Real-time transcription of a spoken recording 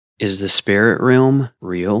Is the spirit realm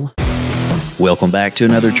real? Welcome back to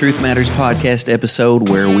another Truth Matters podcast episode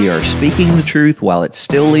where we are speaking the truth while it's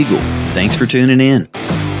still legal. Thanks for tuning in.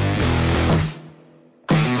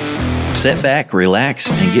 Sit back, relax,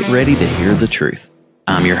 and get ready to hear the truth.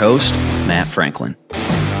 I'm your host, Matt Franklin.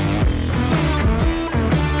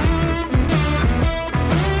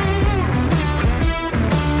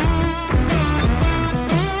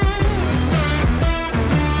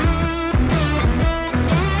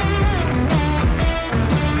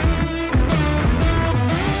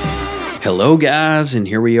 Hello, guys, and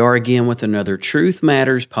here we are again with another Truth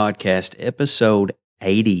Matters podcast, episode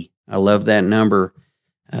 80. I love that number.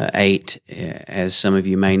 8, as some of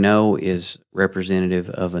you may know, is representative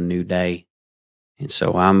of a new day. And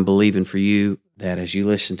so I'm believing for you that as you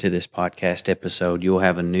listen to this podcast episode, you'll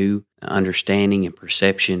have a new understanding and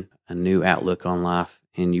perception, a new outlook on life,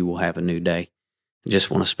 and you will have a new day. I just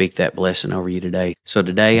want to speak that blessing over you today. So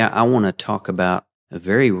today I want to talk about a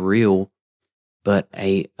very real but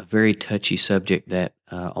a very touchy subject that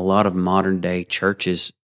a lot of modern day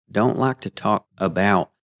churches don't like to talk about,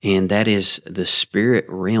 and that is the spirit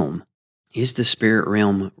realm. Is the spirit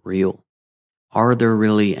realm real? Are there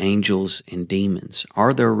really angels and demons?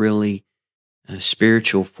 Are there really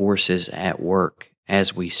spiritual forces at work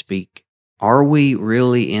as we speak? Are we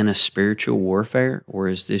really in a spiritual warfare, or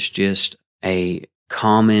is this just a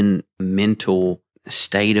common mental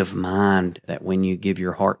state of mind that when you give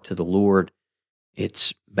your heart to the Lord,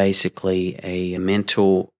 it's basically a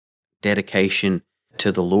mental dedication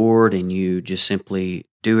to the Lord, and you just simply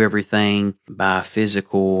do everything by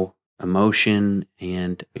physical emotion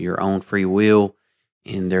and your own free will,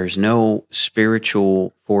 and there's no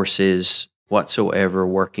spiritual forces whatsoever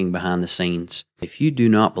working behind the scenes. If you do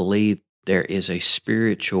not believe there is a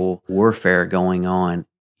spiritual warfare going on,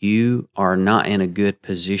 you are not in a good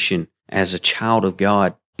position as a child of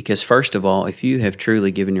God, because first of all, if you have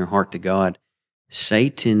truly given your heart to God,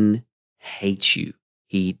 Satan hates you.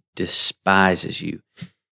 He despises you.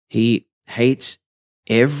 He hates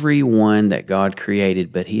everyone that God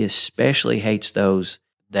created, but he especially hates those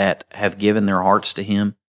that have given their hearts to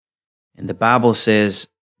him. And the Bible says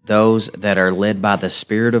those that are led by the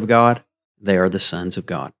Spirit of God, they are the sons of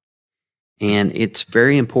God. And it's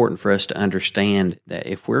very important for us to understand that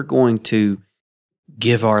if we're going to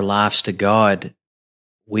give our lives to God,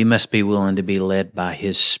 we must be willing to be led by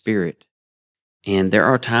His Spirit. And there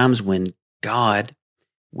are times when God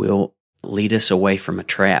will lead us away from a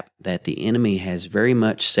trap that the enemy has very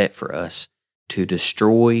much set for us to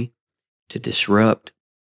destroy, to disrupt,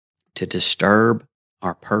 to disturb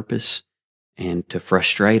our purpose, and to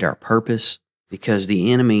frustrate our purpose, because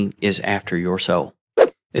the enemy is after your soul.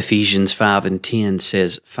 Ephesians 5:10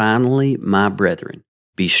 says, "Finally, my brethren,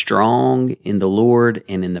 be strong in the Lord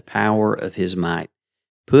and in the power of His might.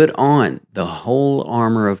 Put on the whole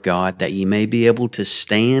armor of God, that ye may be able to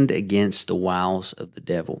stand against the wiles of the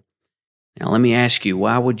devil." Now, let me ask you,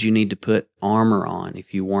 why would you need to put armor on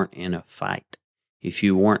if you weren't in a fight, if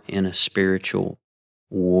you weren't in a spiritual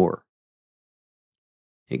war?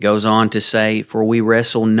 It goes on to say, "For we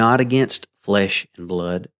wrestle not against flesh and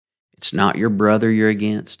blood." It's not your brother you're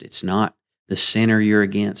against. It's not the sinner you're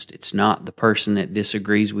against. It's not the person that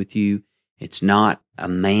disagrees with you. It's not a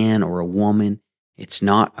man or a woman. It's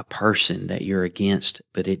not a person that you're against,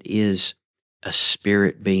 but it is a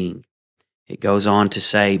spirit being. It goes on to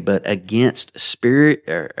say, "But against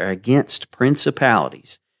against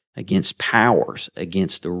principalities, against powers,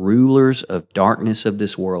 against the rulers of darkness of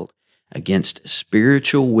this world, against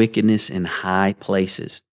spiritual wickedness in high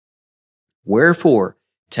places. Wherefore,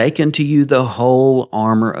 take unto you the whole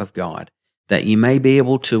armor of God, that ye may be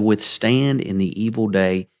able to withstand in the evil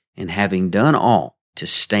day, and having done all, to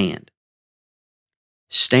stand.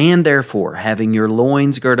 Stand therefore, having your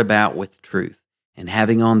loins girt about with truth, and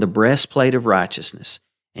having on the breastplate of righteousness,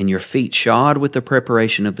 and your feet shod with the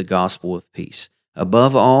preparation of the gospel of peace.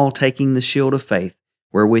 Above all, taking the shield of faith,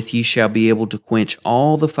 wherewith ye shall be able to quench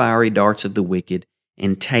all the fiery darts of the wicked,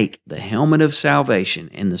 and take the helmet of salvation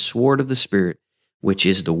and the sword of the Spirit, which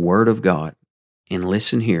is the word of God." And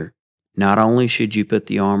listen here, not only should you put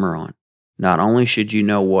the armor on, not only should you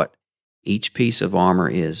know what each piece of armor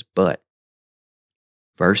is, but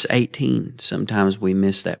verse 18, sometimes we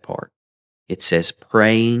miss that part. It says,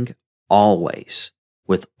 "Praying always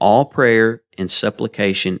with all prayer and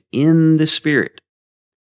supplication in the Spirit."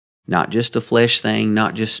 Not just a flesh thing,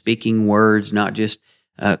 not just speaking words, not just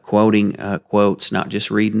quoting quotes, not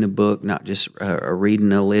just reading a book, not just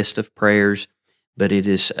reading a list of prayers, but it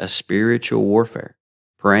is a spiritual warfare.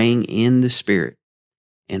 Praying in the Spirit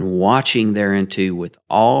and watching thereunto with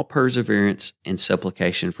all perseverance and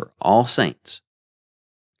supplication for all saints.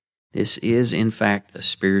 This is, in fact, a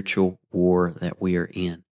spiritual war that we are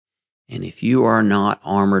in. And if you are not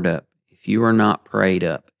armored up, if you are not prayed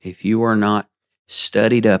up, if you are not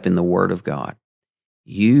studied up in the Word of God,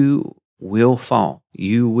 you will fall.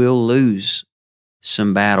 You will lose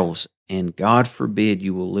some battles, and God forbid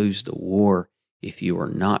you will lose the war if you are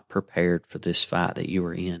not prepared for this fight that you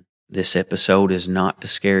are in. This episode is not to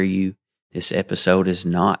scare you. This episode is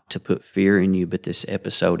not to put fear in you, but this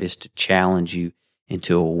episode is to challenge you and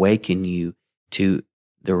to awaken you to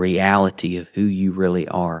the reality of who you really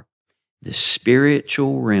are. The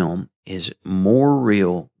spiritual realm is more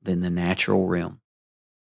real than the natural realm.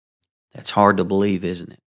 That's hard to believe,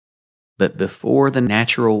 isn't it? But before the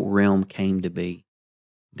natural realm came to be,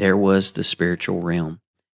 there was the spiritual realm.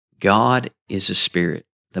 God is a spirit.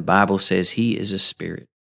 The Bible says He is a spirit.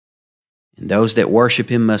 And those that worship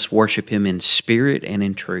Him must worship Him in spirit and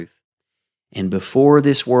in truth. And before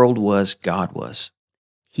this world was, God was.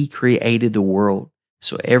 He created the world,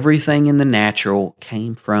 so everything in the natural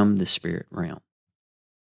came from the spirit realm.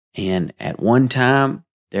 And at one time,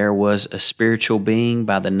 there was a spiritual being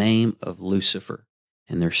by the name of Lucifer,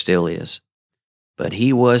 and there still is. But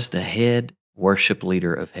he was the head worship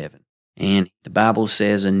leader of heaven. And the Bible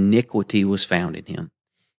says iniquity was found in him.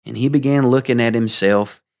 And he began looking at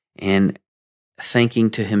himself and thinking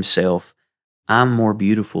to himself, I'm more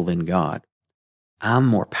beautiful than God. I'm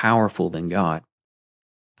more powerful than God.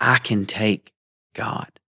 I can take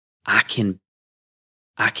God. I can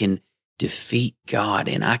defeat God,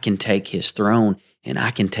 and I can take His throne, and I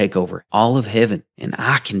can take over all of heaven, and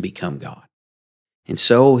I can become God. And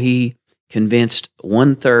so he convinced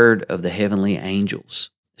 1/3 of the heavenly angels,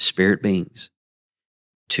 spirit beings,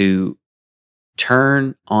 to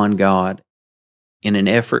turn on God in an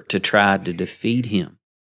effort to try to defeat Him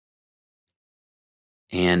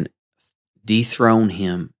and dethrone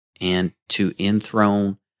Him and to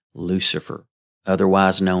enthrone Lucifer,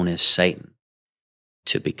 otherwise known as Satan,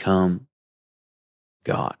 to become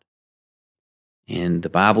God. And the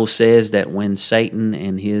Bible says that when Satan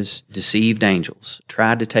and his deceived angels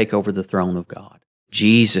tried to take over the throne of God,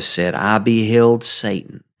 Jesus said, I beheld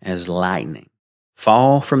Satan as lightning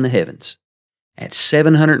fall from the heavens at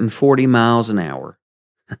 740 miles an hour.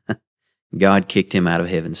 God kicked him out of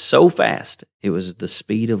heaven so fast, it was the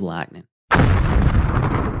speed of lightning.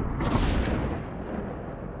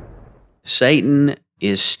 Satan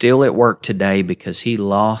is still at work today because he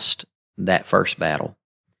lost that first battle.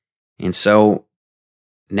 And so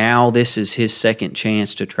now this is his second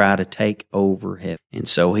chance to try to take over heaven. And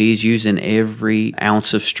so he's using every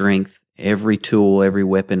ounce of strength, every tool, every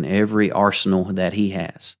weapon, every arsenal that he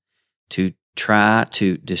has to try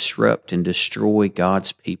to disrupt and destroy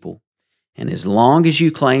God's people. And as long as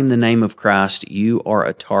you claim the name of Christ, you are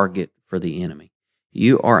a target for the enemy.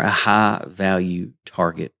 You are a high-value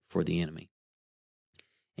target for the enemy.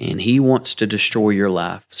 And he wants to destroy your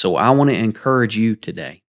life. So I want to encourage you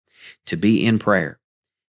today to be in prayer.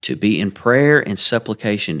 To be in prayer and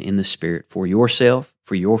supplication in the Spirit for yourself,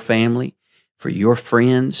 for your family, for your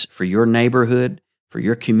friends, for your neighborhood, for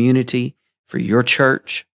your community, for your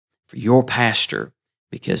church, for your pastor,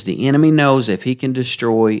 because the enemy knows if he can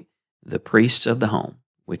destroy the priests of the home,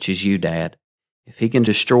 which is you, Dad, if he can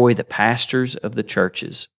destroy the pastors of the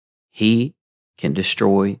churches, he can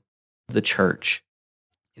destroy the church.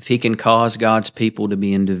 If he can cause God's people to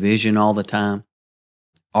be in division all the time,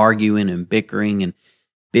 arguing and bickering and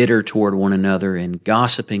bitter toward one another and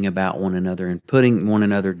gossiping about one another and putting one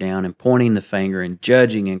another down and pointing the finger and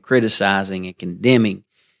judging and criticizing and condemning.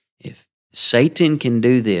 If Satan can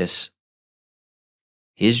do this,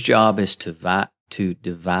 his job is to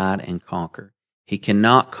divide and conquer. He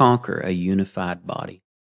cannot conquer a unified body.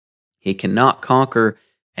 He cannot conquer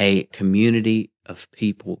a community of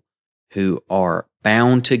people who are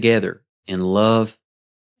bound together in love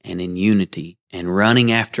and in unity and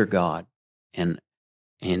running after God and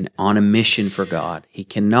on a mission for God. He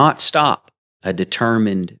cannot stop a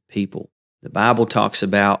determined people. The Bible talks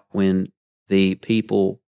about when the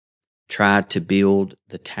people tried to build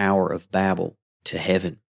the Tower of Babel to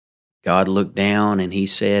heaven. God looked down and He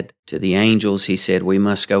said to the angels, He said, we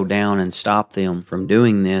must go down and stop them from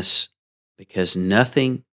doing this because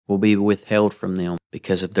nothing will be withheld from them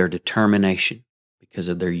because of their determination, because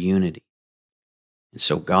of their unity. And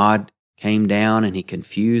so God came down and He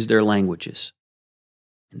confused their languages.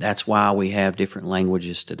 And that's why we have different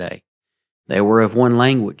languages today. They were of one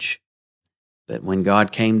language, but when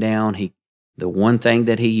God came down, the one thing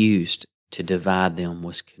that He used to divide them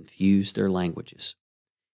was confuse their languages.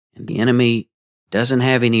 And the enemy doesn't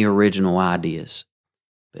have any original ideas,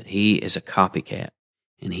 but he is a copycat.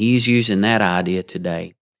 And he's using that idea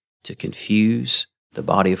today to confuse the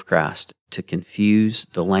body of Christ, to confuse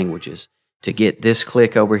the languages, to get this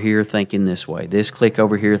clique over here thinking this way, this clique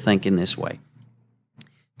over here thinking this way,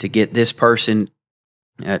 to get this person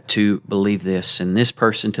to believe this and this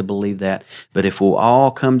person to believe that. But if we'll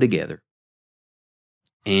all come together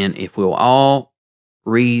and if we'll all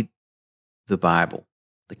read the Bible,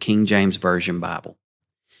 the King James Version Bible,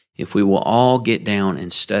 if we will all get down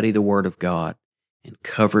and study the Word of God and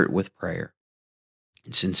cover it with prayer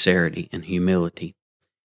and sincerity and humility,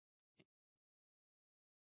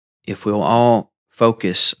 if we'll all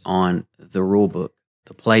focus on the rule book,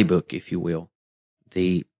 the playbook, if you will,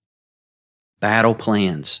 the battle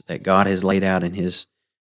plans that God has laid out in His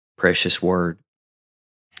precious Word,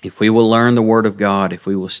 if we will learn the Word of God, if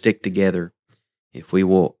we will stick together, if we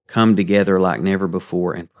will come together like never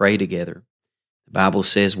before and pray together, the Bible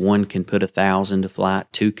says 1 can put 1,000 to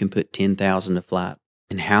flight, 2 can put 10,000 to flight.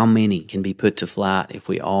 And how many can be put to flight if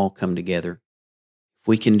we all come together? If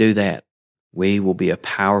we can do that, we will be a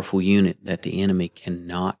powerful unit that the enemy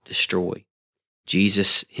cannot destroy.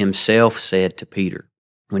 Jesus Himself said to Peter,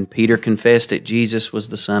 when Peter confessed that Jesus was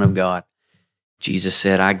the Son of God, Jesus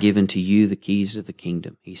said, I give unto you the keys of the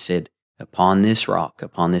kingdom. He said, upon this rock,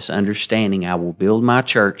 upon this understanding, I will build my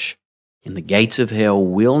church, and the gates of hell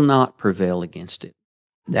will not prevail against it.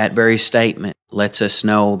 That very statement lets us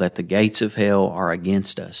know that the gates of hell are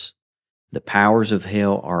against us. The powers of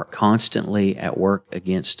hell are constantly at work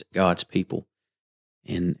against God's people.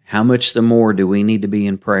 And how much the more do we need to be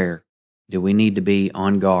in prayer? Do we need to be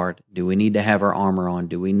on guard? Do we need to have our armor on?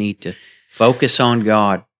 Do we need to focus on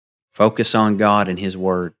God and His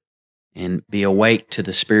Word, and be awake to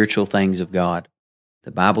the spiritual things of God?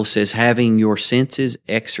 The Bible says, having your senses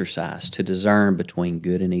exercised to discern between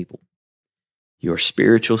good and evil. Your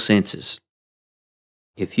spiritual senses.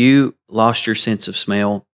 If you lost your sense of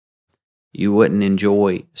smell, you wouldn't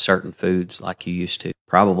enjoy certain foods like you used to.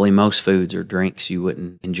 Probably most foods or drinks you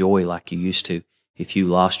wouldn't enjoy like you used to if you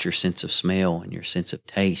lost your sense of smell and your sense of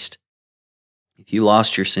taste. If you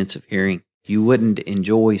lost your sense of hearing, you wouldn't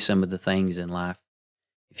enjoy some of the things in life.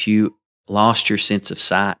 If you lost your sense of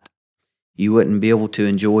sight, you wouldn't be able to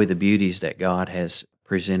enjoy the beauties that God has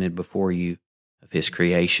presented before you of His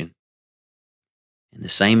creation. And the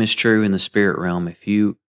same is true in the spirit realm. If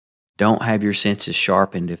you don't have your senses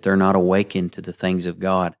sharpened, if they're not awakened to the things of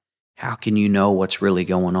God, how can you know what's really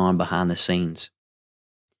going on behind the scenes?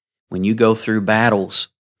 When you go through battles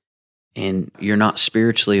and you're not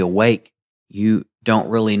spiritually awake, you don't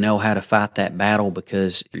really know how to fight that battle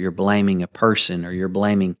because you're blaming a person, or you're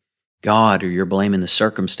blaming God, or you're blaming the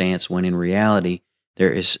circumstance, when in reality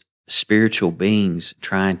there is spiritual beings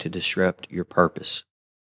trying to disrupt your purpose.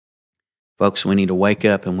 Folks, we need to wake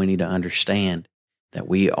up and we need to understand that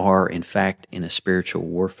we are, in fact, in a spiritual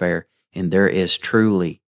warfare, and there is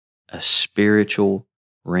truly a spiritual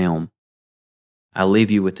realm. I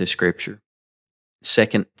leave you with this scripture,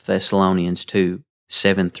 2 Thessalonians 2,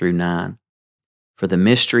 7 through 9. For the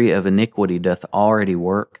mystery of iniquity doth already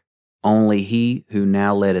work, only he who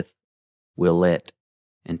now letteth will let,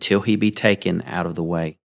 until he be taken out of the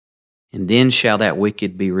way. And then shall that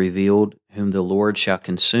wicked be revealed, whom the Lord shall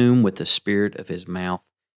consume with the spirit of His mouth,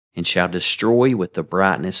 and shall destroy with the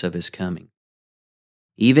brightness of His coming.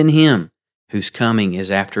 Even him whose coming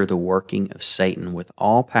is after the working of Satan with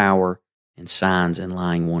all power and signs and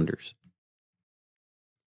lying wonders.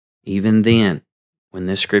 Even then, when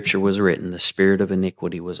this scripture was written, the spirit of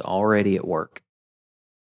iniquity was already at work.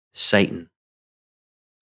 Satan,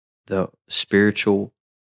 the spiritual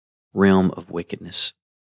realm of wickedness.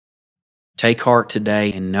 Take heart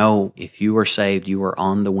today and know, if you are saved, you are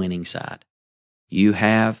on the winning side. You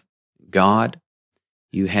have God.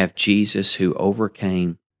 You have Jesus, who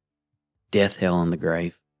overcame death, hell, and the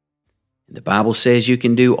grave. And the Bible says you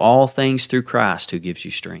can do all things through Christ who gives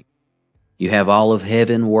you strength. You have all of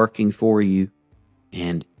heaven working for you,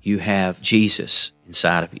 and you have Jesus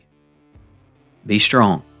inside of you. Be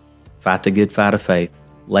strong. Fight the good fight of faith.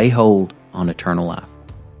 Lay hold on eternal life,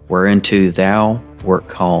 whereunto thou wert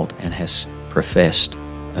called and hast professed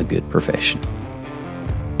a good profession.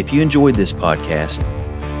 If you enjoyed this podcast,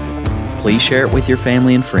 please share it with your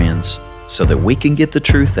family and friends so that we can get the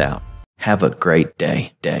truth out. Have a great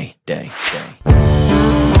day.